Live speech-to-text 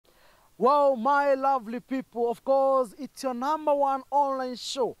Wow, my lovely people, of course, it's your #1 online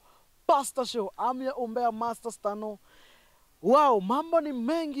show, Pastor Show. I'm your Umbea Master Stano. Wow, mambo ni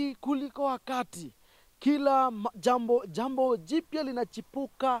mengi kuliko wakati. Kila jambo jipya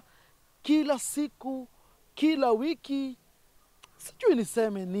linachipuka kila siku, kila wiki. Sijui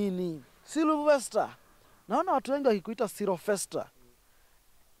niseme nini. Sylvester. Naona watu wengi wakikuita Sylvester.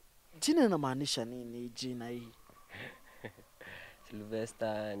 Jina linamaanisha nini jina hii?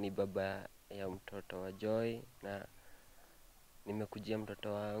 Sylvester ni baba ya mtoto wa Joy na nimekujia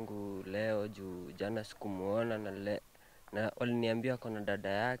mtoto wangu leo juu jana sikumuona na waliniambia kuna dada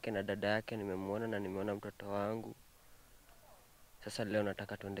yake na dada yake nimemuona na nimeona mtoto wangu. Sasa leo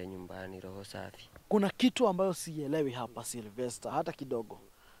nataka tuende nyumbani roho safi. Kuna kitu ambayo sielewi hapa Sylvester hata kidogo.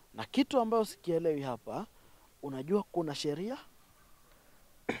 Na kitu ambayo sikielewi hapa, unajua kuna sheria?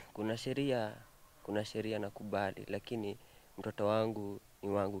 Kuna sheria nakubali, lakini mtoto wangu ni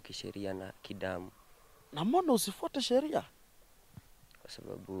wangu kisheria na kidamu. Na mbona usifuate sheria? Kwa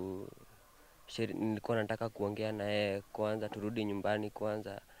sababu nilikuwa nataka kuongea na yeye kwanza, turudi nyumbani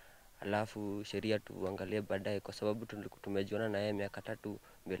kwanza, alafu sheria tuangalie baadaye, kwa sababu tumejuana na yeye miaka 3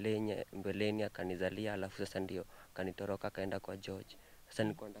 mbeleni akanizalia, alafu sasa ndio kanitoroka kaenda kwa George. Sasa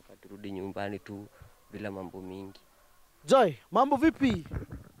nilikuwa nataka turudi nyumbani tu bila mambo mingi. Joy, mambo vipi?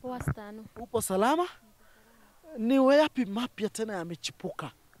 Poa Stano. Upo salama? Ni wapi mapya tena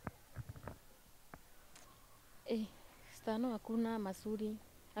yamechipuka? Stano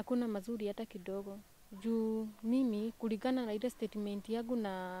hakuna mazuri hata kidogo. Juu mimi kulingana na ile statement yangu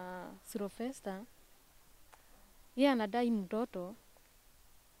na Sylvester, yeye anadai mtoto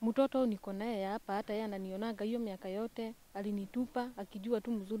niko naye hapa, hata yeye ananionaga hiyo miaka yote, alinitupa akijua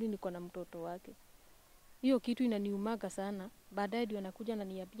tu mzuri niko na mtoto wake. Hiyo kitu inaniumaga sana. Baadaye ndio anakuja na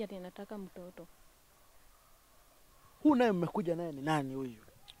niambia ati anataka mtoto. Huyu naye mmekuja naye ni nani huyu?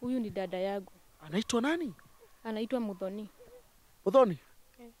 Huyu ni dada yangu. Anaitwa nani? Anaitwa Mudhoni. Mudhoni?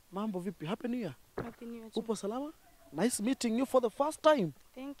 Mambo vipi? Happy New Year. Happy New Year. Upo salama? Nice meeting you for the first time.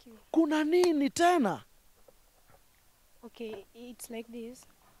 Thank you. Kuna nini tena? Okay, it's like this.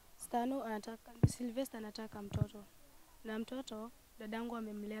 Sylvester anataka mtoto. Na mtoto dadangu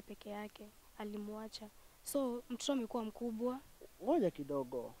amemlea peke yake, alimwacha. So mtoto amekuwa mkubwa. Ngoja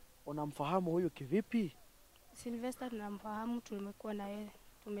kidogo. Unamfahamu huyu kivipi? Sylvester tunamfahamu, tumekuwa na yeye,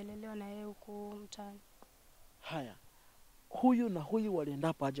 tumelelewa na yeye huko mtaani. Haya. Huyu na huyu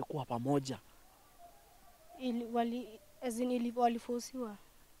waliendapo aje kuwa pamoja? Waliforsiwa.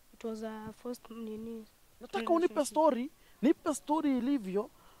 It was a forced nini. Nataka unipe story. Nipe story ilivyo.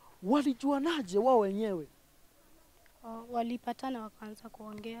 Walijuanaje wao wenyewe? Walipatana wakaanza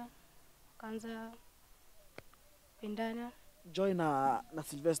kuongea. Wakaanza pendana. Joy na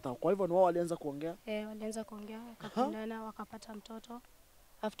Sylvester. Kwa hivyo ni wao walianza kuongea? Walianza kuongea, wakapendana, wakapata mtoto.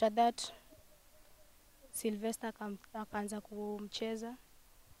 After that Sylvester akaanza kumcheza.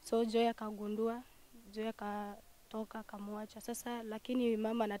 So Joy akagundua, Joy akatoka akamwacha. Sasa lakini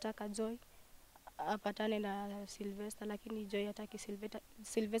mama anataka Joy apatane na Sylvester, lakini Joy hataki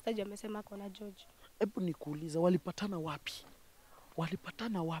Sylvester je amesema ako na George. Hebu nikuuliza walipatana wapi?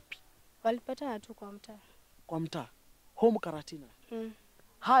 Walipatana tu kwa mtaa. Kwa mtaa. Home Karatina.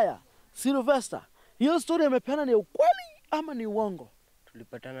 Haya, Sylvester, hiyo story imepeana ni ukweli ama ni uongo?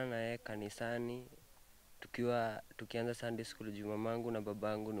 Tulipatana na yeye kanisani tukianza Sunday school juu mamangu na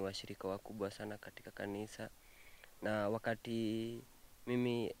babangu ni washirika wakubwa sana katika kanisa. Na wakati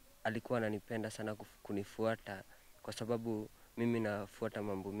mimi alikuwa ananipenda sana kunifuata kwa sababu mimi nafuata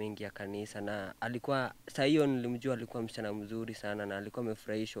mambo mengi ya kanisa, na alikuwa saa hiyo nilimjua alikuwa msichana mzuri sana na alikuwa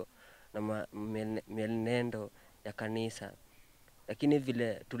amefurahishwa na mienendo ya kanisa. Lakini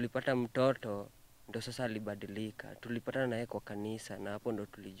vile tulipata mtoto ndo sasa alibadilika. Tulipatana naye kwa kanisa na hapo ndo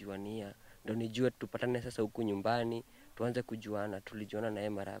tulijuania. Ndo nijue tupatane sasa huku nyumbani tuanze kujuana. Tulijuana naye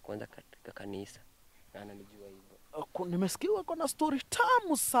mara ya kwanza katika kanisa. Na ananijua hivyo. Nimesikia uko na story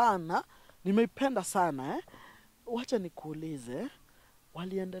tamu sana. Nimeipenda sana Wacha nikuulize,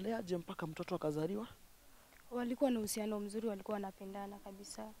 waliendeleaje mpaka mtoto akazaliwa? Walikuwa na uhusiano mzuri, walikuwa wanapendana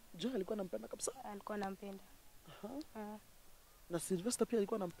kabisa. Joy alikuwa anampenda kabisa? Alikuwa anampenda. Na Sylvester pia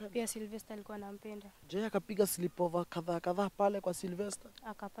alikuwa anampenda? Pia Sylvester alikuwa anampenda. Joy akapiga sleepover kadhaa pale kwa Sylvester?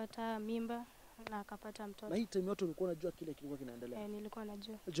 Akapata mimba na akapata mtoto. Na hii time yote ulikuwa unajua kile kilikuwa kinaendelea? Nilikuwa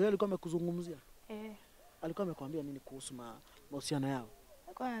najua. Joy alikuwa amekuzungumzia? Alikuwa amekwambia nini kuhusu mahusiano yao?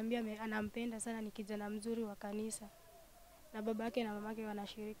 Alikuwa ananiambia anampenda sana, ni kijana mzuri wa kanisa. Na babake na mamake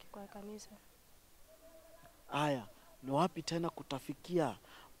wanashiriki kwa kanisa. Haya, ni wapi tena kutafikia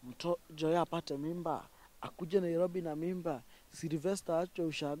Joy apate mimba, akuje Nairobi na mimba, Sylvester acho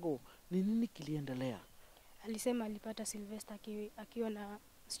ushago? Ni nini kiliendelea? Alisema alipata Sylvester akiwa na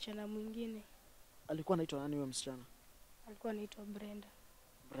msichana mwingine. Alikuwa anaitwa nani huyo msichana? Alikuwa anaitwa Brenda.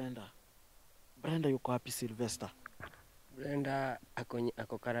 Brenda yuko wapi Sylvester? Brenda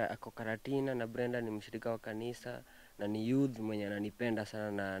ako Karatina, na Brenda ni mshirika wa kanisa na ni youth mwenye ananipenda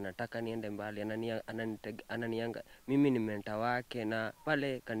sana na nataka niende mbali. Ananianga mimi ni mentor wake, na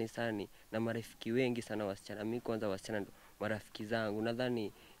pale kanisani na marafiki wengi sana wasichana. Mimi kwanza wasichana ndo marafiki zangu.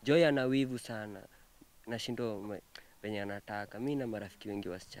 Nadhani Joy ana wivu sana, nashindo penye anataka. Mimi na marafiki wengi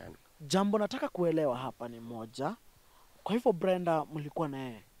wasichana. Jambo nataka kuelewa hapa ni moja. Kwa hivyo Brenda mlikuwa na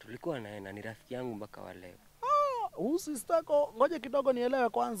yeye? Tulikuwa naye na ni rafiki yangu mpaka wa leo. Usistako, ngoja kidogo nielewe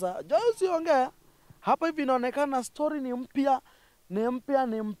kwanza. Joy usiongea. Hapa hivi inaonekana story ni mpya.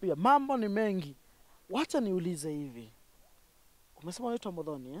 Mambo ni mengi. Wacha niulize hivi. Umesema unaitwa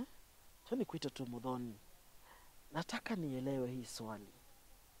Muthoni eh? Tani kuita tu Muthoni. Nataka nielewe hii swali.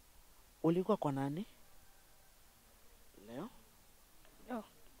 Ulikuwa kwa nani leo?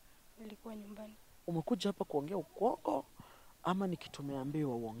 Nilikuwa nyumbani. Umekuja hapa kuongea ukwoko ama ni kitu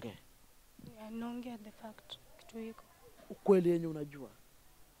umeambiwa uongee? Naongea the fact, kitu hiko. Ukweli yenye unajua,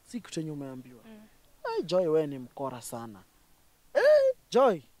 si kitu yenye umeambiwa. Joy, wewe ni mkora sana.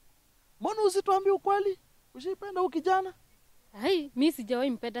 Joy, mbona usituambie ukweli? Ushaipenda huyu kijana? Hai, mimi sijawahi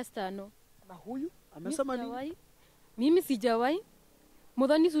mpenda Stano. Na huyu amesema nini? Mimi sijawahi.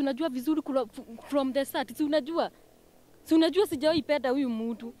 Muthoni, si unajua vizuri from the start, si unajua? Si unajua sijawahi penda huyu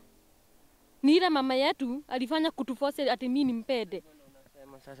mtu. Ni ile mama yetu alifanya kutuforce ati mimi nimpende.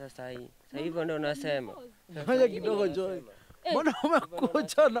 Unasema sasa sahi. Sasa hivyo ndio unasema. Ngoja kidogo Joy.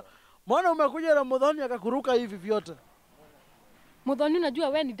 Mbona umekuja na Muthoni akakuruka hivi vyote? Muthoni, unajua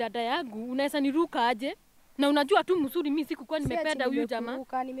wewe ni dada yangu, unaweza niruka aje? Na unajua tu mzuri mimi sikuwa nimependa huyu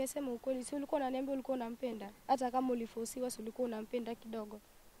jamaa. Nimesema ukweli, si ulikuwa unaniambia ulikuwa unampenda. Hata kama ulifosiwa si ulikuwa unampenda kidogo.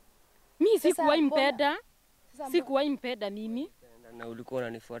 Mimi sikuwahi mpenda. Sikuwahi mpenda mimi. Na ulikuwa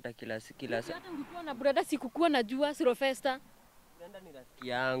unanifuata kila siku. Hata ulikuwa na Brenda sikukuwa najua Sylvester. Brenda ni rafiki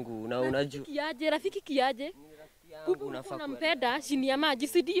yangu na unajua. Rafiki kiaje? Kumbe Unafaa unampenda chini ya maji,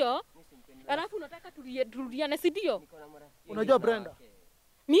 si ndio? Alafu unataka turudiane, si ndio? Unajua Brenda?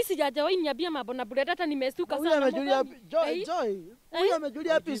 Mimi sijajawahi niambia mambo na Brenda, hata nimestuka sana. Huyu amejulia wapi? Joy. Huyu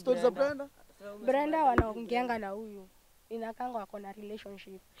amejulia wapi stories za Brenda? Brenda wanaongeanga na huyu. Inakanga wako na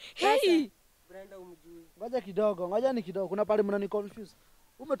relationship. Hey! Brenda umjui. Ngoja kidogo. Kuna pale mnani confuse.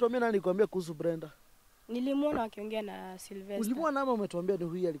 Umetuambia nani alikwambia kuhusu Brenda? Nilimuona akiongea na Sylvester. Ulimuona ama umetuambia ni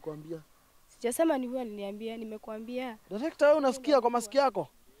huyu alikwambia? Sijasema ni huyu aliniambia, nimekuambia. Director, wewe unasikia kwa masikio yako?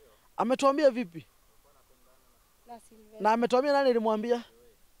 Ametuambia vipi? Na ametuambia nani alimwambia?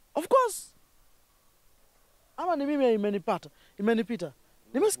 Of course. Ama ni mimi imenipita.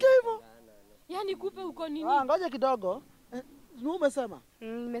 Nimesikia hivyo. Yaani kupe uko nini? Ngoja kidogo. Ni umesema?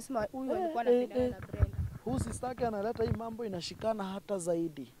 Nimesema huyu alikuwa anapendana na Brenda. Huyu sister analeta hii mambo inashikana hata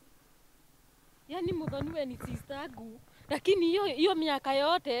zaidi. Yaani Muthoni, wewe ni sister yangu, lakini hiyo miaka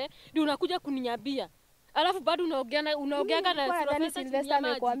yote ndio unakuja kuninyambia. Alafu bado unaongea na Sylvester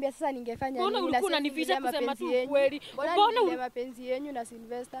amekuambia sasa ningefanya nini? Mbona ulikuwa unanificha kusema tu kweli? Mbona mapenzi yenu na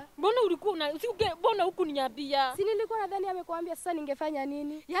Sylvester? Mbona hukuniambia? Si nilikuwa nadhani amekuambia, sasa ningefanya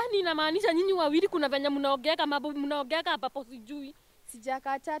nini? Yaani inamaanisha nyinyi wawili kuna venye mnaongea mambo mnaongea hapo sijui.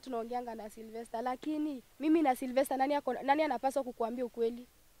 Sijakataa tunaongeanga na Sylvester, lakini mimi na Sylvester nani anapaswa kukuambia ukweli?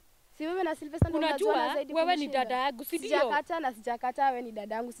 Si wewe na Sylvester ndio unajua zaidi. Wewe ni dada yangu, si ndio? Sijakataa wewe ni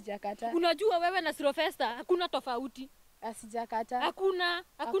dada yangu, sijakataa. Unajua wewe na Sylvester hakuna tofauti. Sijakataa. Hakuna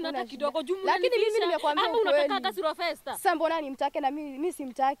hata kidogo. Lakini mimi nimekuambia ukweli. Ama unataka Sylvester? Sasa mbona nimtake na mimi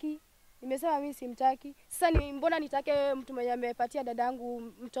simtaki? Nimesema mimi simtaki. Sasa ni mbona nitake mtu mwenye amepatia dadangu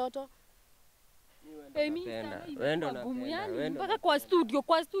mtoto? Wewe ndo unapenda. Mpaka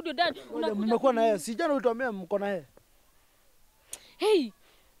kwa studio dad. Mmekuwa na yeye. Si jana ulituambia mko na yeye. Hey.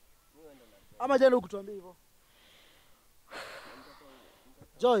 Ama jana ukutuambia hivyo?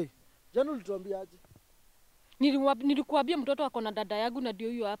 Joy, jana ulituambia aje? Nilikuambia mtoto wako na dada yangu na ndio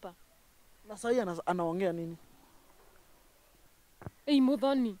huyo hapa. Na sasa anaongea nini?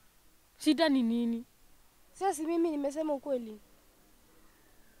 Muthoni, shida ni nini? Sasa mimi nimesema ukweli.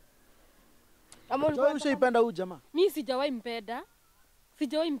 Joy, ushaipenda huyu jamaa? Mimi sijawahi mpenda.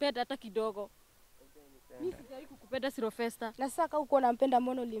 Sijawahi mpenda hata kidogo. Mimi sijawahi kukupenda Sylvester. Na sasa kama uko unampenda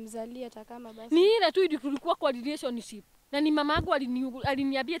mbona ulimzalia hata kama basi? Ni ile tu tulikuwa kwa relationship. Na ni mama yangu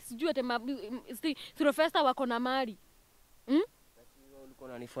aliniambia sijui ate Sylvester wako na mali. Ulikuwa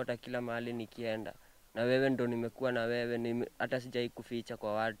unanifuata kila mahali nikienda. Na wewe ndo nimekuwa na wewe, hata sijai kuficha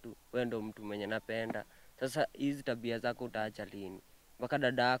kwa watu. Wewe ndo mtu mwenye napenda. Sasa hizi tabia zako utaacha lini? Mpaka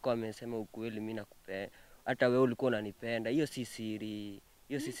dada yako amesema ukweli mimi nakupenda. Hata wewe ulikuwa unanipenda. Hiyo si siri.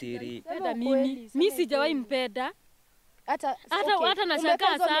 Mimi sijawahi mpenda. Hata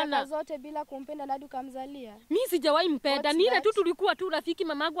nashangaa sana. Miaka zote bila kumpenda na hadi ukamzalia. Mimi sijawahi mpenda. Ni ile tu tulikuwa tu rafiki,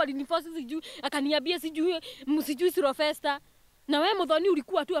 mamangu aliniforce sijui, akaniambia sijui Sylvester. Na wewe Muthoni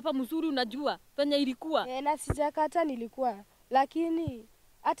ulikuwa tu hapa mzuri unajua. Fanya ilikuwa. Na sijakata nilikuwa. Lakini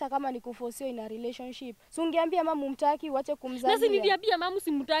hata kama nikuforce in a relationship, si ungeambia mama umtaki uache kumzalia. Na si niliambia mama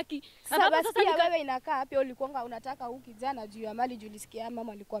simtaki. Sasa wewe inakaa hapo ulikuwa unataka huyu kijana juu ya mali, juu ulisikia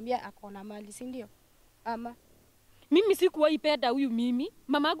mama alikwambia akona mali, si ndio? Ama mimi sikuwahi penda huyu mimi.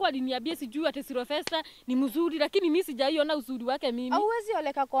 Mamangu aliniambia sijui ati Sylvester ni mzuri, lakini mimi sijaiona uzuri wake mimi. Hauwezi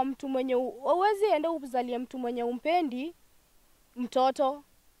oleka kwa mtu mwenye hauwezi enda uzalie mtu mwenye umpendi mtoto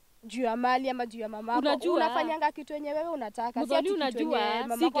juu ya mali ama juu ya mamako. Unafanyanga kitu yenye wewe unataka, si ati kitu yenye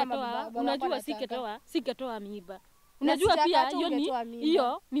mamako ama baba. Unajua siketoa mimba. Unajua pia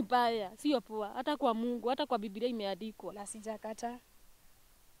hiyo ni baya, sio poa. Hata kwa Mungu, hata kwa Biblia imeandikwa. Na sijakata.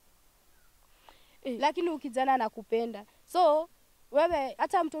 Lakini ukijana anakupenda. So wewe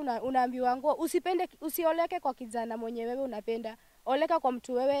hata mtu unaambiwa ngo usioleke kwa kijana mwenye wewe unapenda. Oleka kwa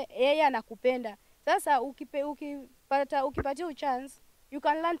mtu wewe yeye anakupenda. Sasa ukipatia chance, you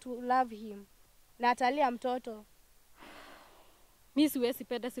can learn to love him. Na atalia mtoto. Mimi siwezi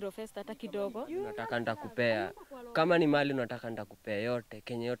penda Sylvester hata kidogo. Unataka nitakupea. Kama ni mali unataka nitakupea yote,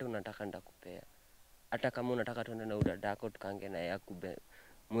 Kenya yote unataka nitakupea. Hata kama unataka tuende na udadako tukaange na yeye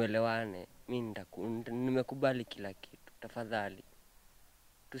muelewane, mimi nimekubali kila kitu. Tafadhali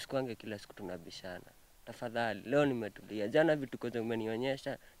tusikwange kila siku tunabishana. Tafadhali leo nimetulia. Jana vitu kote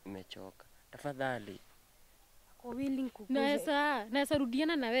umenionyesha nimechoka. Tafadhali naweza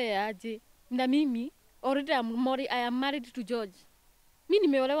rudiana na wewe aje? Na mimi already I am married to George. Mimi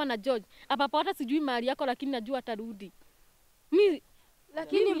nimeolewa na George. Hata sijui mahali yako, lakini najua atarudi.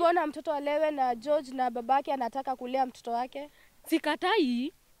 Lakini mbona mtoto alewe na George na babake anataka kulea mtoto wake?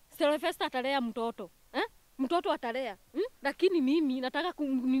 Sikatai. Sylvester atalea mtoto. Mtoto atalea. Lakini mimi nataka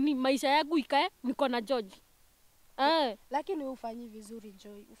maisha yangu ikae niko na George. Lakini ufanyi vizuri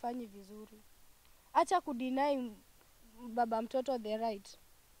Joy, ufanyi vizuri. Acha kudeny baba mtoto the right.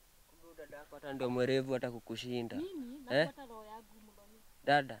 Dadako hata ndio mwerevu hata kukushinda. Mimi napata roho yangu Muthoni.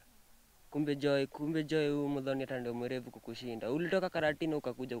 Dada. Kumbe Joy huyu Muthoni hata ndio mwerevu kukushinda. Ulitoka Karatina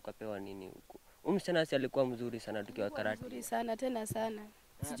ukakuja ukapewa nini huko? Msichana si alikuwa mzuri sana tukiwa Karatina. Mzuri sana tena sana.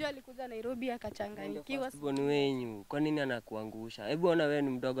 Sijui alikuja Nairobi akachanganyikiwa. Siboni wenyu. Kwa nini anakuangusha? Hebu ona wewe ni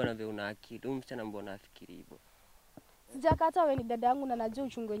mdogo na wewe una akili. Msichana mbona afikiri hivyo? Sijakata wewe ni dada yangu na najua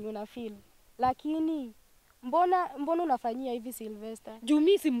uchungu wenye una feel. Lakini mbona unafanyia hivi Sylvester? Juu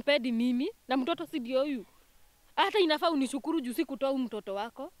mimi simpendi mimi na mtoto si ndio huyu. Hata inafaa unishukuru juu sikutoa mtoto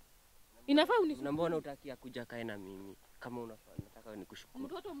wako. Inafaa unishukuru. Na mbona utakia kuja kae na mimi kama unataka nikushukuru?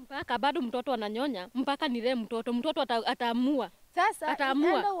 Mtoto mpaka bado mtoto ananyonya mpaka nilee mtoto. Mtoto ataamua. Sasa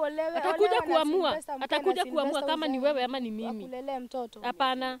ataamua. Atakuja kuamua kama ni wewe ama ni mimi. Akulelee mtoto.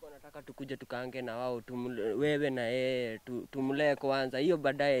 Hapana. Nataka tukuje tukaange na wao wewe na yeye tumlee kwanza. Hiyo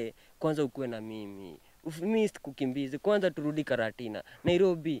baadaye kwanza ukue na mimi. Mimi sikukimbizi. Kwanza turudi Karatina.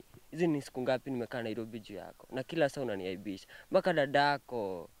 Nairobi. Hizi ni siku ngapi nimekaa Nairobi juu yako? Na kila saa unaniaibisha. Mpaka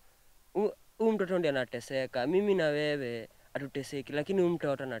dadako. Huyu mtoto ndiye anateseka. Mimi na wewe hatuteseki, lakini huyu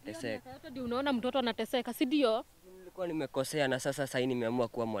mtoto anateseka. Yote ndio unaona mtoto anateseka, si ndio? Nilikuwa nimekosea na sasa nimeamua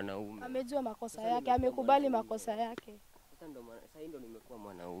kuwa mwanaume. Amejua makosa yake, amekubali makosa yake. Sasa ndio nimekuwa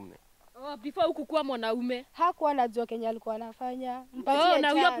mwanaume. Before huku kuwa mwanaume. Hakuwa anajua Kenya alikuwa anafanya. Mpatie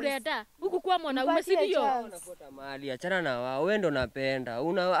na huyo breda. Huku kuwa mwanaume si ndio? Wanafuata mali, achana na wao. Wewe ndo napenda.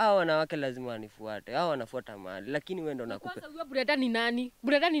 Hao wanawake lazima wanifuate. Hao wanafuata mali, lakini wewe ndo nakupa. Kwanza huyo breda ni nani?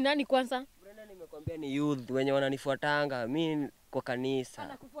 Breda ni nani kwanza? Breda nimekwambia ni youth wenye wananifuatanga. Mimi kwa kanisa.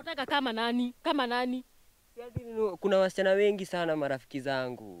 Anakufuataka kama nani? Kama nani? Kuna wasichana wengi sana marafiki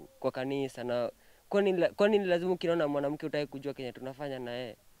zangu kwa kanisa na kwani lazima ukiona mwanamke utaki kujua Kenya tunafanya na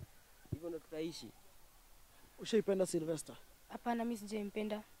yeye. Hivyo ndo tutaishi. Ushaipenda Sylvester? Hapana, mimi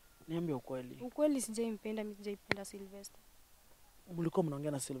sijaipenda. Niambie ukweli. Ukweli sijaipenda, mimi sijaipenda Sylvester. Mlikuwa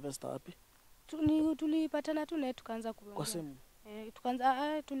mnaongea na Sylvester wapi? Tulipatana tu naye tukaanza kuongea. Kwa simu?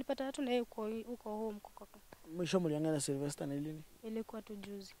 Tulipatana tu naye huko home kuko. Mwisho mliongea na Sylvester ni lini? Ilikuwa tu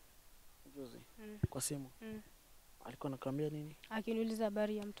juzi. Juzi. Kwa simu? Alikuwa anakuambia nini? Akiniuliza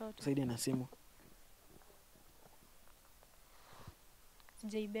habari ya mtoto. Saidi na simu.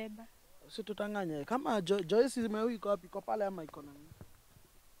 Sijaibeba. Usitutanganye. Kama Joyce imeui iko wapi? Iko pale ama iko nani?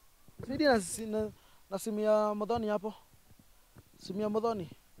 Saidi na simu ya Muthoni hapo. Simu ya Muthoni.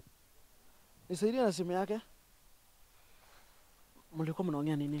 Nisaidie na simu yake. Mlikuwa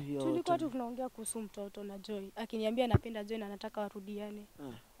mnaongea nini hiyo? Tulikuwa tu tunaongea kuhusu mtoto na Joy. Akiniambia anapenda Joy na anataka warudiane.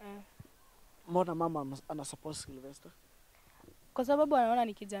 Mbona mama ana support Sylvester? Kwa sababu anaona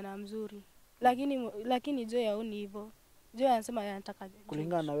ni kijana mzuri. Lakini Joy haoni hivyo. Joy anasema yeye anataka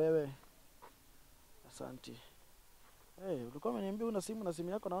kulingana na wewe. Asante. Ulikuwa umeniambia una simu na simu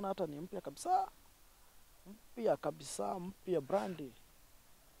yako naona hata ni mpya kabisa. Mpya kabisa, mpya brandi.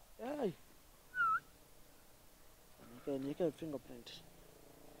 Nika fingerprint.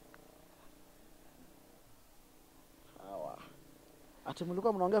 Hawa. Ati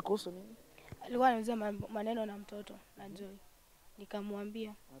mlikuwa mnaongea kuhusu nini? Alikuwa anauliza maneno na mtoto na Joy.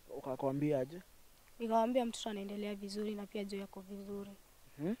 Nikamwambia. Ukakwambia aje? Nikamwambia mtoto anaendelea vizuri na pia Joy yako vizuri.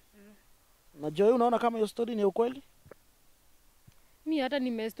 Na Joy unaona kama hiyo story ni ukweli? Mi hata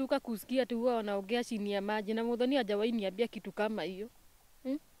nimestuka kusikia tu huwa wanaongea chini ya maji na Muthoni hajawahi niambia kitu kama hiyo.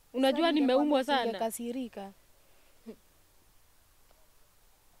 Unajua nimeumwa sana. Nikakasirika.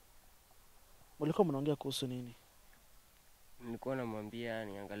 Mlikuwa mnaongea kuhusu nini? Nilikuwa namwambia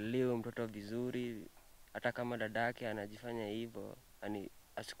niangalie mtoto vizuri, hata kama dadake anajifanya hivyo,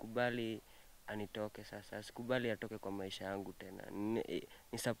 asikubali anitoke sasa, asikubali atoke kwa maisha yangu tena.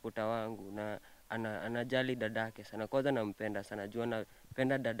 Ni supporter wangu na anajali dadake sana. Kwanza nampenda sana, jua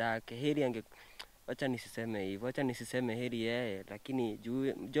napenda dadake. Heri wacha nisiseme hivyo, wacha nisiseme heri yeye, lakini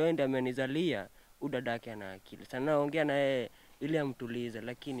Joy ndiye amenizalia, dadake ana akili. Sana naongea na yeye ili amtulize,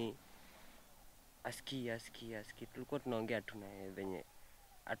 lakini asikia. Tulikuwa tunaongea tu na yeye venye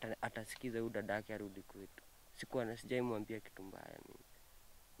atasikiza dadake arudi kwetu. Sijaimwambia kitu mbaya mimi.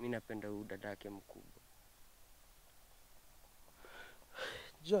 Mimi napenda dadake mkubwa.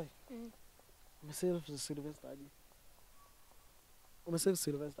 Joy. Umesave Sylvester aje? Umesave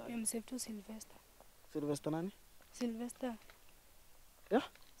Sylvester aje? Umesave tu Sylvester. Sylvester nani? Sylvester. Yeah?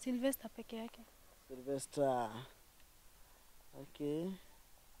 Sylvester peke yake. Sylvester. Okay.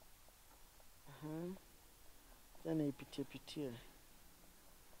 Jana ipitie.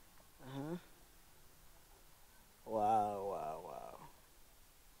 Wow.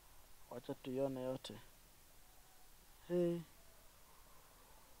 Wacha tuione yote.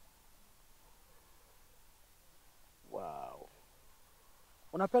 Wow.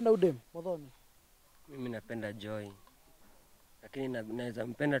 Unapenda udem, Muthoni? Mimi napenda Joy. Lakini naweza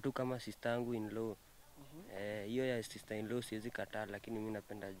mpenda tu kama sister yangu in law. Hiyo ya sister in law siwezi kataa, lakini mimi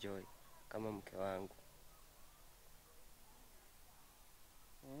napenda Joy kama mke wangu.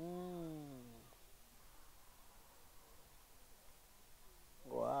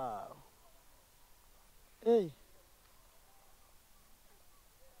 Wow.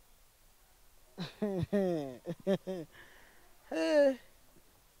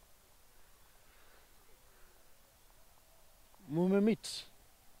 Mumemit?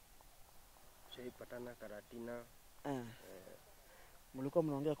 Shaipatana Karatina. Mlikuwa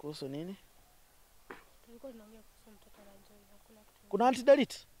mnaongea kuhusu nini? Tulikuwa tunaongea kuhusu mtoto na Joy. Hakuna kitu. Kuna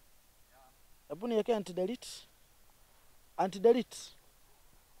anti-delete? Hebu niweke anti-delete.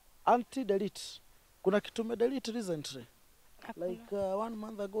 Anti-delete. Kuna kitu umedelete recently? Like 1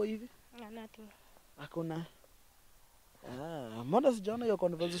 month ago hivi? Nothing. Hakuna. Mbona sijaona hiyo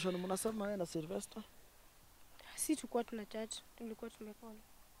conversation mnasema wewe na Sylvester? Si tulikuwa tuna chat, tulikuwa tumecall.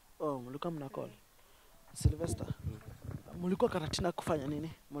 Mlikuwa mna call. Sylvester. Mlikuwa Karatina kufanya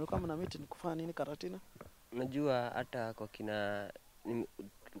nini? Mlikuwa mna meeting kufanya nini Karatina? Unajua hata kwa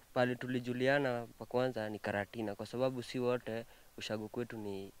pale tulijuliana pa kwanza ni Karatina, kwa sababu si wote ushago kwetu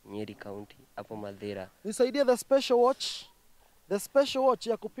ni Nyeri County hapo Mathira. Nisaidie the special watch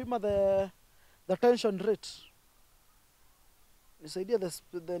ya kupima the tension rate. Nisaidie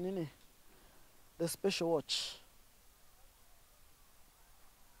the special watch.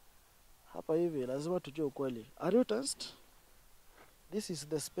 Hapa hivi lazima tujue ukweli. Are you tensed? This is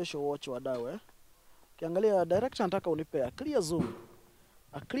the special watch wadau. Ukiangalia director nataka unipe a clear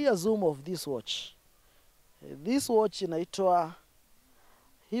zoom of this watch. This watch inaitwa,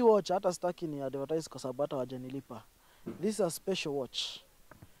 hii watch hata sitaki ni advertise kwa sababu hata hawajanilipa. This is a special watch.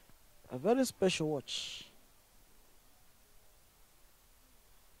 A very special watch.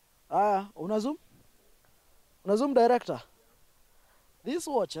 Una zoom director. This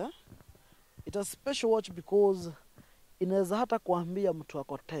watch it's a special watch because inaweza hata kuambia mtu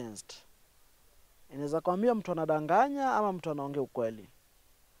ako tensed. Inaweza kuambia mtu anadanganya ama mtu anaongea ukweli.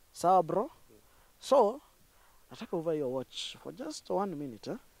 Sawa bro? So, nataka uvae your watch for just 1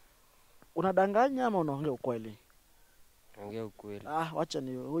 minute. Unadanganya ama unaongea ukweli? Naongea ukweli. Wacha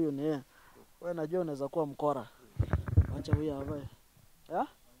ni huyu ni yeye. Wewe najua unaweza kuwa mkora. Wacha huyu avae.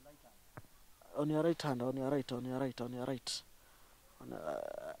 On your right hand, on your right.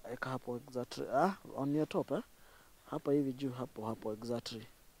 Eka hapo exactly. On your top hapa hivi juu hapo exactly.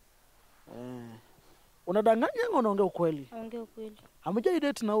 Unadanganya ama unaongea ukweli? Naongea ukweli. Hamjai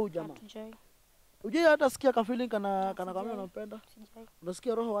date na huyu jamaa? Hatujai. Ujai hata sikia ka feeling kana kama unampenda? Sijai.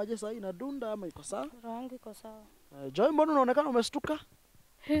 Unasikia roho aje sasa inadunda ama iko sawa? Roho yangu iko sawa. Joy, mbona unaonekana umestuka?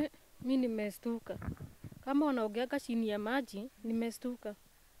 Mi nimestuka. Kama wanaogeaga chini ya maji, nimestuka.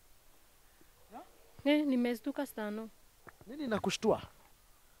 Nimestuka sana. Nini nakushtua?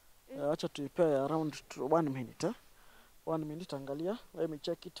 Acha tuipe around 1 minute. 1 minute, angalia. Let me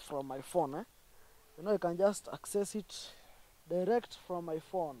check it from my phone. You know, you can just access it direct from my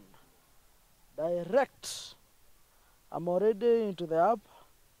phone. Direct. I'm already into the app.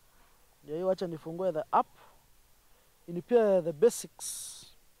 Ndio hiyo, acha nifungue the app. Inipia the basics.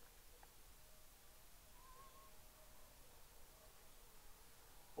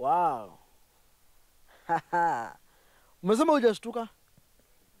 Wow. Umesema hujashtuka?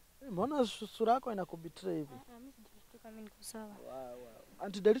 Mbona sura yako inakubetray hivi? Mimi sijashtuka, mimi niko sawa. Wow.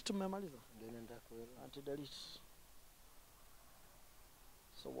 Anti-delete tumemaliza? Ndio naenda kuelewa. Anti-delete.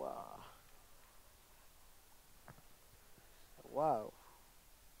 So wow. Wow.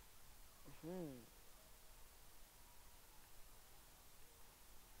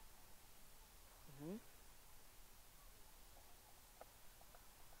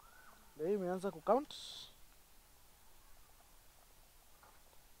 Ndio hii imeanza kucount.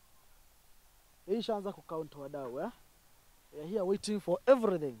 Hii ishaanza kucount wadau, eh? We are here waiting for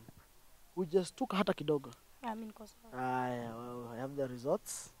everything. We just took hata kidogo. Mimi niko sawa. Haya, I have the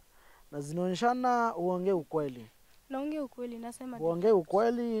results. Na zinaonyeshana uongee ukweli. Naongea ukweli, nasema Uongee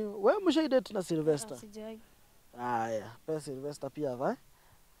ukweli. Wewe mshaidate na Sylvester? Sijai. Haya, pe Sylvester pia va.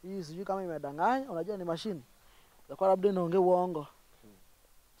 Hii sijui kama imedanganya, unajua ni machine. Kwa labda inaongea uongo.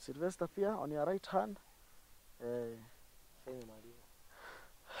 Sylvester pia on your right hand. Sasa nimaliza.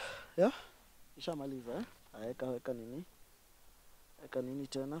 Yeah? Ishamaliza, eh? Weka nini? Weka nini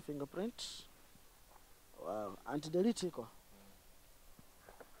tena, fingerprint. Wow, anti-delete iko.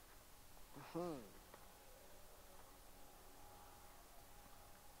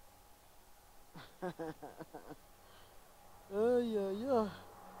 Yeah.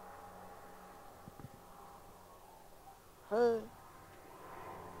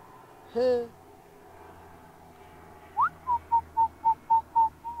 Hey.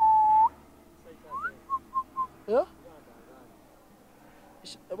 Yeah?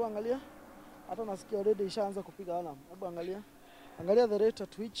 Hebu angalia. Hata nasikia already ishaanza kupiga alarm. Hebu angalia. Angalia the rate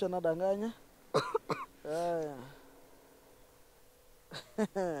at which anadanganya.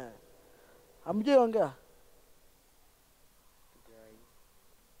 Hamjaongea?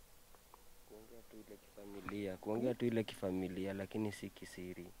 Kuongea tu ile kifamilia lakini si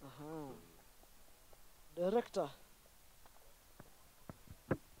kisiri. Aha. Director.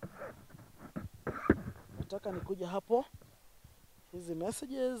 Nataka nikuja hapo. Hizi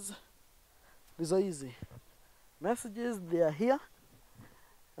messages ndizo hizi. Messages, they are here.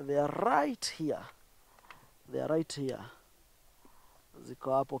 They are right here. They are right here.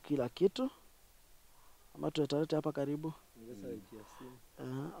 Ziko hapo kila kitu. Ama tutaleta hapa karibu.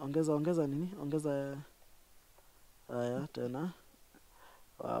 Ongeza nini? Ongeza haya tena.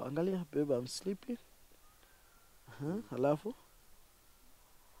 Wow, angalia, babe, I'm sleepy. Halafu,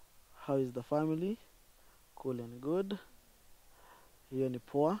 how is the family? Cool and good. Hiyo ni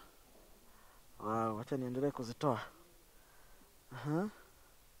poa. Wow, acha niendelee kuzitoa.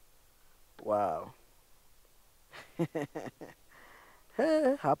 Wow.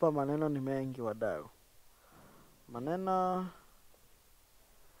 Hapa maneno ni mengi wadau. Maneno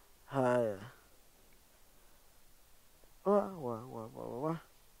haya. Wa.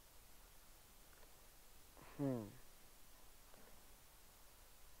 Hey.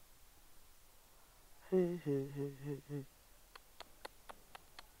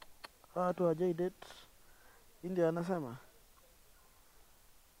 Watu hawajai date. Ndio anasema.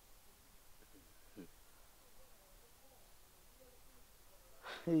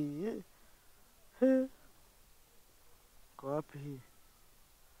 Hey. Kwa wapi hii?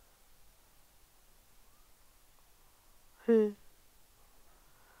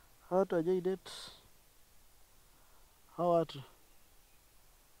 Watu hawajai date. Hawa watu.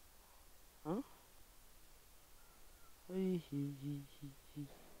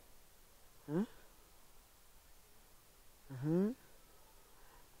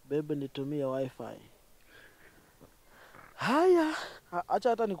 Bebe nitumie wifi. Haya, acha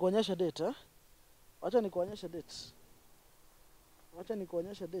hata nikuonyesha date, eh? Acha nikuonyesha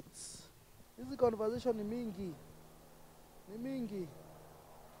dates. Hizi conversation ni mingi.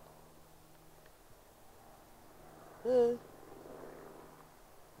 Hey.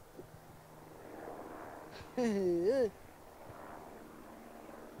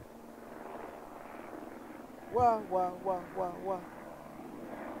 Wow.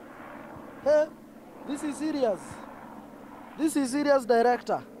 Hey, this is serious.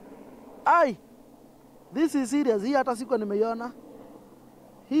 Director. Aye. This is serious. Hii hata sikuwa nimeiona.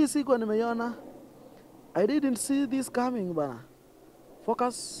 Hii sikuwa nimeiona. I didn't see this coming bana.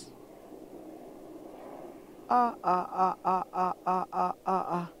 Focus.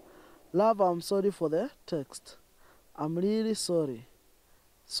 Love, I'm sorry for the text. I'm really sorry.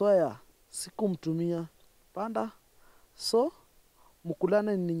 Swear, sikumtumia. Panda. So,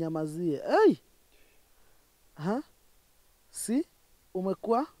 mkulane ninyamazie. Hey! Si,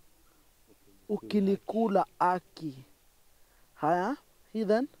 umekuwa ukinikula aki. Haya, hii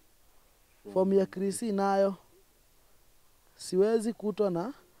then? Form ya Krisi nayo. Siwezi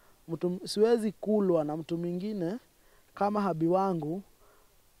kulwa na mtu mwingine kama habi wangu.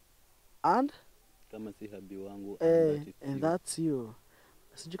 And? Kama si habi wangu. And that's you.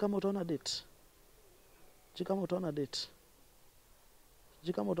 Sijui kama utaona date.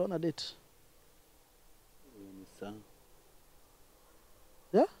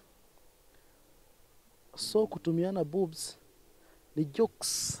 Yeah? So kutumiana boobs ni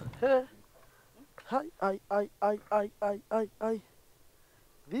jokes. Hey. Hi.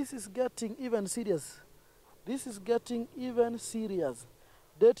 This is getting even serious.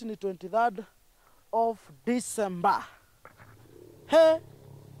 Date ni 23rd of December. Hey.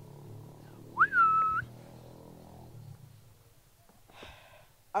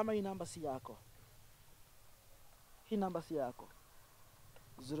 Ama hii namba si yako.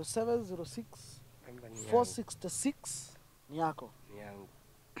 0706 466 ni yako. Ni yangu.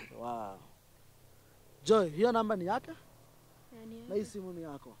 Wow. Joy, hiyo namba ni yake? Yani, na hii simu ni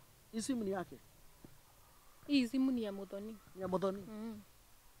yako? Hii simu ni yake? hii simu ni ya Muthoni. Ni ya Muthoni?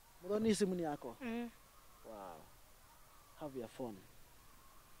 Muthoni, hii simu ni yako? Wow. Have your phone.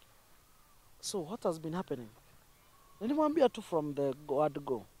 So what has been happening? Nilimwambia tu from the word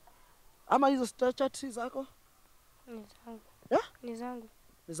go. Ama hizo chat si zako? Ni zangu. Yeah? Ni zangu.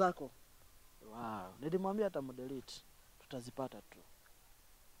 Ni zako? Wow. Nilimwambia hata delete. Tutazipata tu.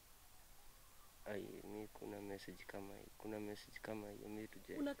 Ai, mi kuna message kama hiyo mimi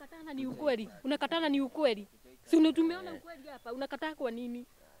tuje. Unakatana ni ukweli. Si tumeona ukweli hapa. Unakataa kwa nini?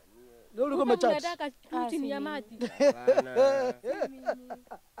 Ndio ulikuwa umechat. Unataka chini ya maji. Bana.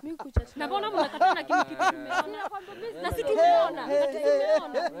 Mimi kuchat. Na mbona mnakatana kitu tumeona? Na si tumeona.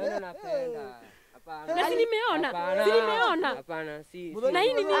 Wewe unapenda. Hapana. Na si nimeona. Hapana, si. Na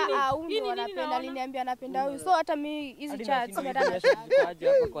hii ni nini? Hii ni anapenda, aliniambia anapenda huyu. So hata mimi hizi chats nataka Nikaje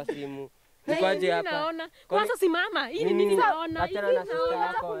hapa kwa simu. Nikaje hapa. Naona. Kwanza simama. Hii ni nini naona? Achana na sister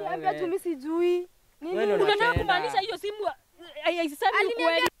yako. kuniambia tu mimi sijui. Nini? Wewe ndo Unataka unapenda. kumaanisha hiyo simu haisemi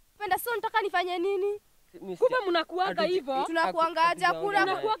ukweli? Napenda, so nataka nifanye nini? Kumbe mnakuaga hivyo. Tunakuanga aje? Hakuna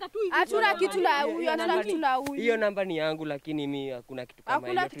Mnakuaga tu hivyo. hatuna kitu na huyu, hatuna kitu na huyu. Hiyo namba ni yangu lakini mimi hakuna kitu kama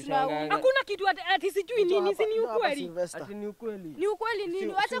Hakuna hiyo kitu na tushanganga. Hakuna kitu ati sijui nini, si ni ukweli. Ati ni ukweli. Ni ukweli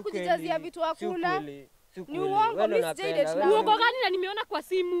nini? Acha kujijazia vitu hakuna. Ni uongo, Wewe mimi ndo sijai unapenda, date wewe na Uongo gani na nimeona kwa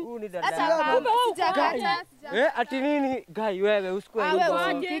simu? Huyu ni dada Hata yako. kama sijakata. Ati nini? Gai wewe usikue Wewe hivyo.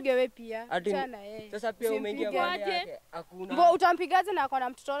 usimpige wewe pia. Ati- Achana yeye. Sasa pia umeingia Usimpige. pande yake. Hakuna. Ngo utampigaje na akona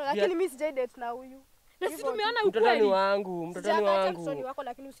mtoto? Lakini mimi sijai date na huyu. Na sisi tumeona Mtoto ni ukweli. wangu, mtoto ni Sijakata mtoto wangu. wako,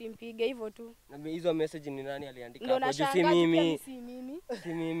 lakini usimpige hivyo tu. Na hizo message ni nani aliandika Ndio hapo? Juu nashangaa si pia mimi. si mimi. Si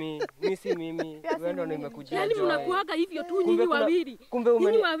mimi. Mimi si mimi. Pia si Wewe ndo mimi. nimekujia. Yaani Joy. mnakuaga hivyo tu Kumbe nyinyi kuna- wawili. kumbe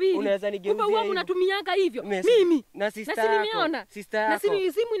Nyinyi wawili. unaweza nigeuzia Kumbe huwa hivyo. mnatumiaga hivyo. Message. Mimi. Na Na sister si yako. nimeona. Sister Na si yako.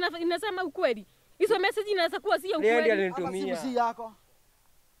 ni simu inasema ukweli. Hizo message inaweza kuwa sio Ndiye ukweli. Ama simu alinitumia. si yako?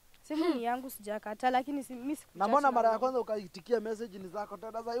 Simu ni yangu sijakata, lakini mimi Na mbona mara ya kwanza ukaitikia message ni zako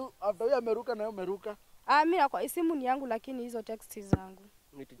tena? Sasa hiyo after hiyo ameruka na wewe umeruka. mimi kwa simu ni yangu, lakini hizo text zangu.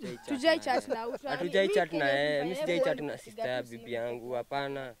 Mimi tujai Tujai chat na huyu. Hatujai chat na yeye. Mimi Mimi sijai chat na Kenye sister ya kupiga bibi yangu.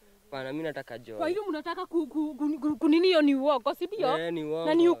 Hapana. Hapana, mimi nataka Kwa Joy. hivyo mnataka kunini hiyo ni uongo, si ndio? Ni uongo.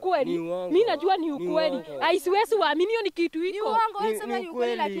 Na ni ukweli. Ni uongo. Mimi najua ni Ni ukweli. uongo. Haisiwezi waamini hiyo ni kitu Ni iko. uongo, Ni- unasema ni ni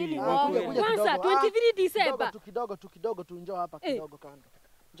ukweli, ukweli. lakini ni Ah, uongo. kuja, kuja. Kwanza kidogo. 23 December. Kidogo tu njoo hapa kidogo kando.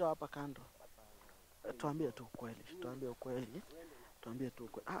 Njoo hapa kando. Tuambie tu ukweli. Tuambie ukweli.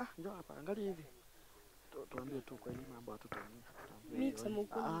 Njoo hapa angalia hivi. Tuambie tu ukweli, mambo hatutania. Mimi kusema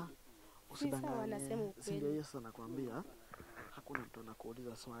ukweli. Usidanganye. sawa, nasema ukweli. Si ndio? Yesu anakuambia hakuna mtu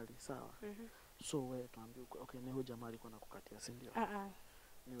anakuuliza swali, sawa? So wewe tuambie ukweli. Okay, ni huyu jamaa alikuwa anakukatia, si ndio?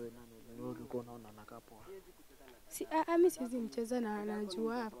 Ni wewe nani? Ni wewe ulikuwa unaona anakaa poa. Mimi siwezi mcheza na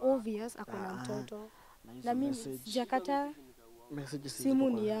najua obvious akona mtoto. Na hizo Na mimi message- sijakata. message si simu ziko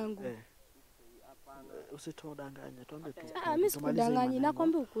ni kwa- yangu. Usitudanganye, tuambie tu. Mimi tumalize hii sikudanganyi, maneno,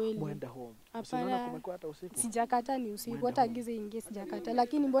 nakwambia ukweli. Muende home. Hapana. Usiona kumekuwa hata usiku. Sijakata ni usiku, hata giza ingie sijakata,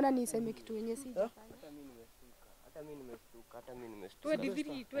 lakini mbona niseme kitu yenye sijafanya? Hata mimi nimestuka.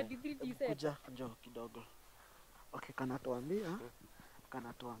 23 December. Kuja njoo kidogo. Okay,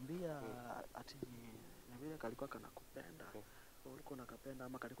 kanatuambia ati vile kalikuwa kanakupenda. Ulikuwa unakapenda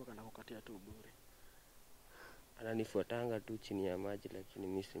ama kalikuwa kanakukatia tu bure? Ananifuatanga tu chini ya maji lakini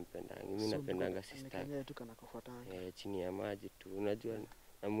mimi simpendangi. Mimi napendanga sister. Kenyewe tu kanakufuatanga. Chini ya maji tu. Unajua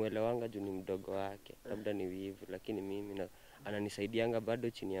namuelewanga juu ni mdogo wake. Labda ni wivu lakini mimi ananisaidianga bado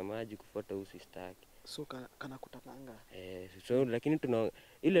chini ya maji kufuata huyu sister yake. So kanakutakanga. So lakini tuna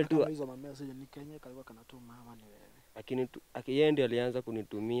ile tu hizo message ni kenyewe kalikuwa kanatuma ama ni wewe? Lakini yeye ndiye alianza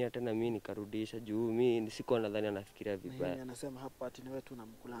kunitumia tena mimi nikarudisha juu mimi siko nadhani anafikiria vibaya. Yeye anasema hapa ati ni wewe tu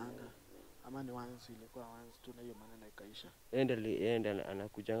unamkulanga. Ama ni once ilikuwa once tu na hiyo maneno ikaisha. Yeye ndiye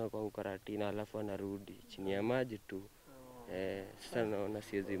anakujanga kwa ukaratina alafu anarudi chini ya maji tu. Sasa naona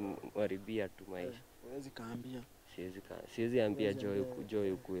siwezi mharibia tu maisha. Huwezi kaambia. Siwezi ambia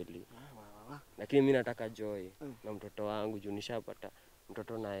Joy ukweli. Lakini mimi nataka Joy na mtoto wangu juu nishapata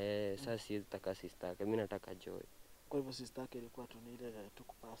mtoto na yeye. Sasa siwezi taka sister yake. Mimi nataka Joy. Kwa hivyo sister yake ilikuwa tu ni ile tu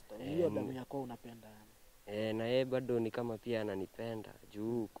kupasta. Hiyo damu yako unapenda yani. Na yeye bado ni kama pia ananipenda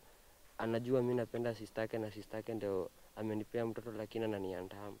juu anajua mimi napenda sister yake na sister yake ndio amenipea mtoto lakini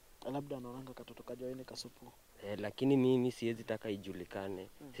ananiandama. Labda anaonanga katoto ka Joy ni kasupu. Lakini mimi siwezi taka ijulikane.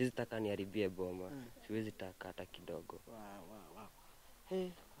 Siwezi taka niharibie boma. Siwezi taka hata kidogo. Wow. Hey,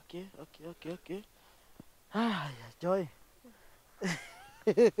 okay. Joy.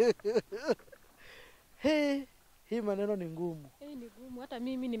 Hey, hii maneno ni ngumu. Ni ngumu hata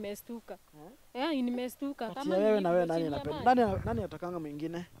mimi nimestuka. Nimestuka kama wewe na wewe nani anapenda? Nani atakanga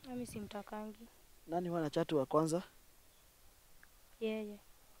mwingine? Mimi simtakangi. Nani wana chatu wa kwanza? Yeye.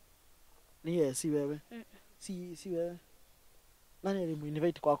 Ni yeye si wewe? Si wewe. Nani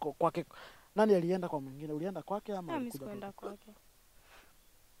alimuinvite kwake? Nani alienda kwa mwingine? Ulienda kwake ama alikuja kwake?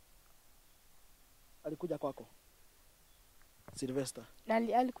 Alikuja kwako? Sylvester.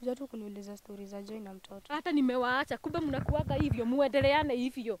 Alikuja tu kuniuliza stories za Joy na mtoto. Hata nimewaacha. Kumbe mnakuaga hivyo, muendeleane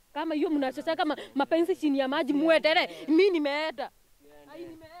hivyo. Kama hiyo mnachocha kama mapenzi chini ya maji muendelee. Mimi nimeenda.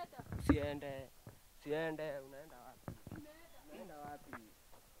 Siende.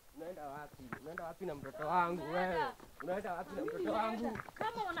 Unaenda wapi? Unaenda wapi na mtoto wangu wewe? Unaenda wapi na mtoto wangu?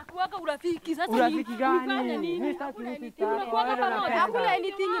 Kama wanakuaga urafiki sasa urafiki gani? Mimi sitaki unakuaga pamoja. Hakuna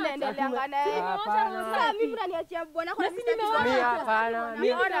anything inaendelea naye. Sasa mimi unaniachia bwana kwa mimi nimeona. Hapana.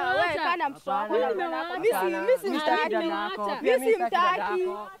 Niona wewe kana mtoto wako na bwana wako. Mimi simtaki. Mimi simtaki.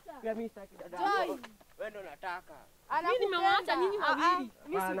 Mimi sitaki dada yako. Wewe ndo unataka. Mimi nimewaacha nyinyi wawili.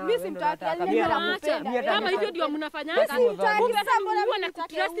 Mimi simtaki. Kama hivyo ndio mnafanyanga. Kumbe huwa na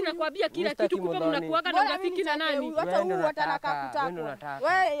kutrust na kuambia kila kitu kumbe mnakuaga na urafiki na nani? Hata huu atanaka kutaka.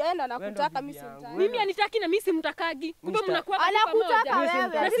 Wewe enda nakutaka mimi simtaki. Mimi anitaki na mimi simtakagi. Kumbe mnakuaga anakutaka wewe.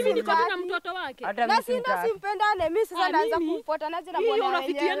 Na mimi niko na mtoto wake. Na sina simpendane mimi sasa naanza kufuata nazi na bwana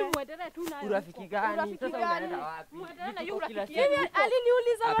urafiki yenu muendelee tu nayo. Urafiki gani? Sasa unaenda wapi? Muendelee na hiyo urafiki.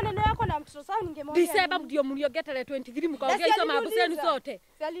 Aliniuliza maneno yako na mtoto sasa ningemwambia. December ndio mliogeta tarehe 23 mkaongea hizo maabusu yenu zote.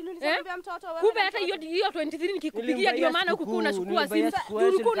 Aliniuliza mtoto wewe. Kumbe hata hiyo 23 nikikupigia ndio maana huku unachukua simu.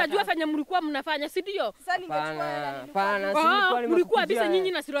 Ulikuwa unajua fanya mlikuwa mnafanya, si ndio? Sasa ningechukua Hapana, si nilikuwa mlikuwa bisa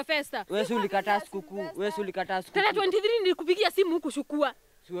nyinyi na Sylvester. Wewe si ulikataa sikukuu. Tarehe 23 nilikupigia simu huku chukua.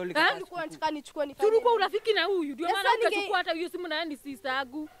 Sio ulikataa. Nilikuwa nataka nichukue nifanye. Tulikuwa urafiki na huyu. Ndio maana ukachukua hata hiyo simu na yeye ni sister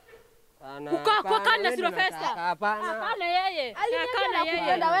yangu. Kwa kana Sylvester. Hapana yeye. Hapana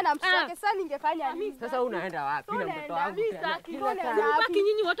yeye. Na wewe na mtoto wake sasa ningefanya nini? Sasa unaenda wapi na mtoto wangu? Baki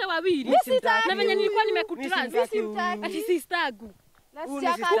nyinyi wote wawili. Na venye nilikuwa nimekutrust. Ati sister yangu.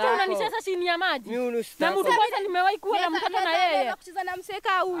 Kumbe unanicheza chini ya maji. Na mtu kwanza nimewahi kuwa na mtoto na yeye. Kucheza na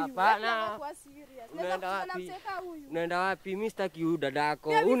mseka huyu. Hapana. Unaenda wapi? Mimi sitaki huyu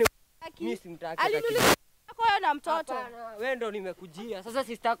dadako. Mimi simtaki. Aliniuliza kwa na mtoto. Wewe ndo nimekujia. Sasa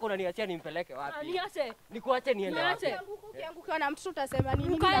sister yako unaniachia nimpeleke wapi? Niache. Nikuache niende wapi? Ukianguka na mtoto utasema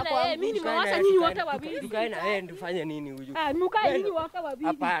nini? Mimi nimewaacha nyinyi wote wawili. Tukae na yeye ndifanye nini huyu? Mkae nyinyi wote wawili.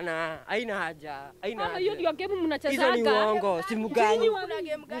 Hapana, haina haja. Kama hiyo ndio game mnachezaga. Hizo ni uongo, simu gani? Kuna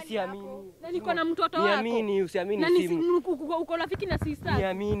game gani? Usiamini. Na niko na mtoto wako. Niamini, usiamini simu. Uko rafiki na sister.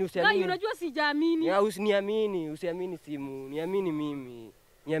 Niamini, usiamini. Na unajua sijaamini. Ya usiniamini, usiamini simu. Niamini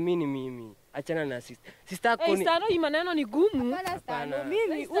mimi. Achana na sister. Sister yako ni hii maneno ni gumu. Hapana.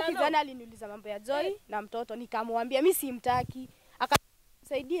 Mimi ukizana aliniuliza mambo ya Joy na mtoto nikamwambia mimi simtaki.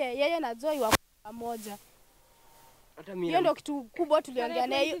 Akasaidia yeye na Joy wa pamoja. Hata mimi. Hiyo ndio kitu kubwa tuliongea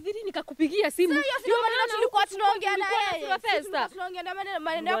naye. Hivi nikakupigia simu. Ndio maana tulikuwa tunaongea naye. Tunaongea na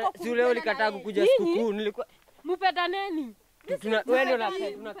maneno yako. Si leo ulikataa kukuja sikukuu nilikuwa mupedaneni. Wewe ndio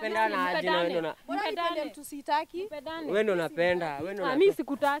tunapendana aje na wewe ndio unapenda mtu sitaki. Wewe ndio unapenda. Mimi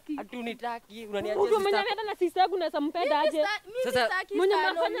sikutaki. Hatunitaki. Unaniacha sister. Mwenye anaenda na sister yangu naweza mpenda aje? Sasa mwenye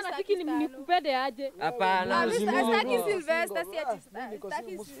mnafanya rafiki nikupende aje? Hapana, sitaki Sylvester si ati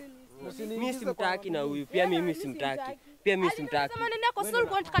sitaki. Mimi simtaki na huyu. Pia mimi simtaki. Pia mimi simtaki. Sema nenda kwa solo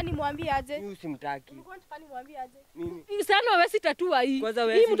kwa kanimwambie aje. Mimi simtaki. Kwa kanimwambie aje. Sana wewe sitatua hii.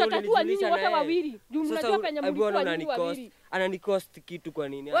 Hii mtatatua nyinyi wote wawili. Juu mnajua penye mlikuwa nyinyi wawili. Ananikost kitu kwa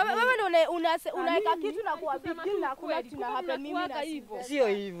nini? Wewe ndio unaweka kitu na kuambia na hakuna kitu na hapa mimi na hivyo. Sio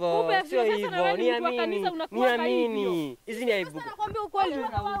hivyo. Sio hivyo. Niamini. Hizi ni aibu. Nakwambia ukweli.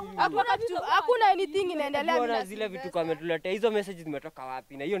 Hakuna anything inaendelea bila zile vitu kwa ametuletea. Hizo messages zimetoka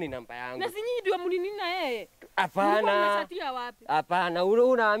wapi? Na hiyo ni namba yangu. Na si nyinyi ndio mlinini na yeye. Hapana. Hapana,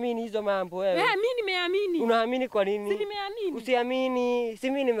 unaamini hizo mambo wewe? Mimi nimeamini. Unaamini kwa nini? Si nimeamini. Usiamini. Si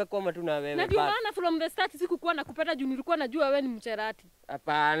mimi nimekuwa tu na wewe. Na ndio maana from the start sikukuwa nakupenda juu nilikuwa najua wewe ni mcherati.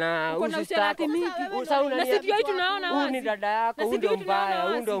 Hapana, usistaki mingi. Na si ndio tunaona wazi. Ni dada yako, ndio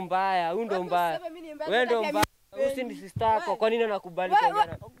mbaya, ndio mbaya. Wewe ndio mbaya. Usi ni sister yako. Kwa nini unakubali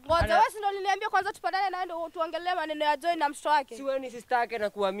kuongea? Ngoja wewe ndio uliniambia kwanza tupatane naye ndio tuongelee maneno ya Joy na mtoto wake. Si wewe ni sister yake na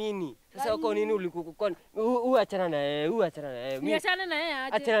kuamini. Sasa uko nini ulikuwa achana na yeye, achana na yeye. Niachane na yeye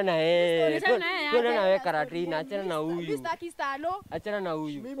aje. Achana na yeye. Kwenda na wewe Karatina, achana na huyu. Mr. Kistano. Achana na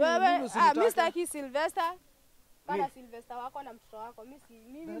huyu. Wewe Mr. Sylvester. Bana Sylvester wako na mtoto wako.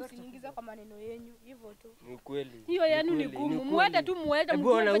 Mimi msiniingize kwa maneno yenu hivyo tu. Ni kweli. Hiyo yenu ni gumu. Muende tu muende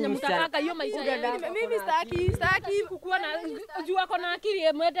mfanye mtapaka hiyo maisha yenu. Mimi sitaki kukuwa na juu wako na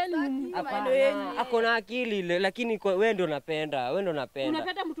akili muende ni maneno yenu. Ako na akili lakini wewe ndio unapenda. Wewe ndio unapenda.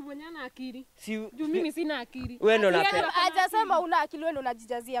 Unapenda mtu mwenye ana akili. Juu mimi sina akili. Wewe ndio unapenda. Hajasema una akili, wewe ndio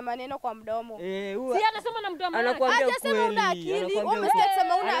unajijazia maneno kwa mdomo. Si anasema na mdomo. Hajasema una akili.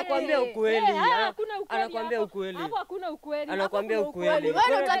 Umesema una akili. Anakuambia ukweli. Anakuambia ukweli. Hapo hakuna ukweli. Anakuambia ukweli. Wewe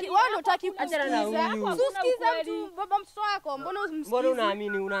unataki kusikiza. Usikize mtu baba mtoto wako. Mbona usimsikize?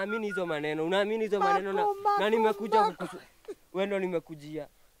 Mbona unaamini hizo maneno? Unaamini hizo maneno na nimekuja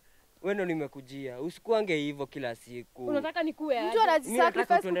wewe ndo nimekujia. Usikuange hivyo kila siku. Unataka nikuwe aje? Mtu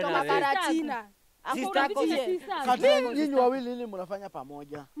anajisacrifice kutoka Karatina. Kati nyinyi wawili ili mnafanya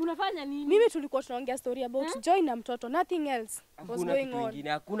pamoja. Mnafanya nini? Mimi tulikuwa tunaongea story about Joy na mtoto, nothing else was going on.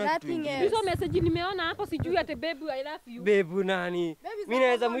 Hakuna kitu kingine. Hizo message nimeona hapo sijui ate baby I love you. Baby nani? Mimi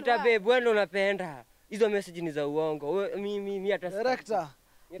naweza muita baby, wewe ndo unapenda. Hizo message ni za uongo. Mimi hata Director,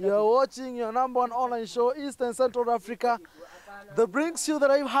 you are watching your #1 online show East and Central Africa that brings you the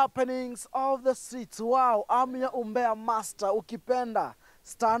live happenings of the streets. Wow, I'm your umbea master ukipenda.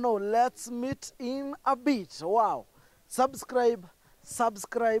 Stano, let's meet in a bit. Wow. Subscribe.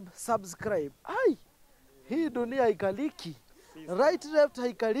 Ai. Hii dunia haikaliki. Right left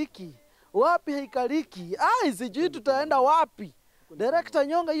haikaliki. Wapi haikaliki? Ai, sijui tutaenda wapi. Director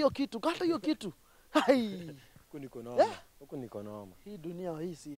nyonga hiyo kitu. Kata hiyo kitu. Hai. Huko niko noma. Hii dunia hii si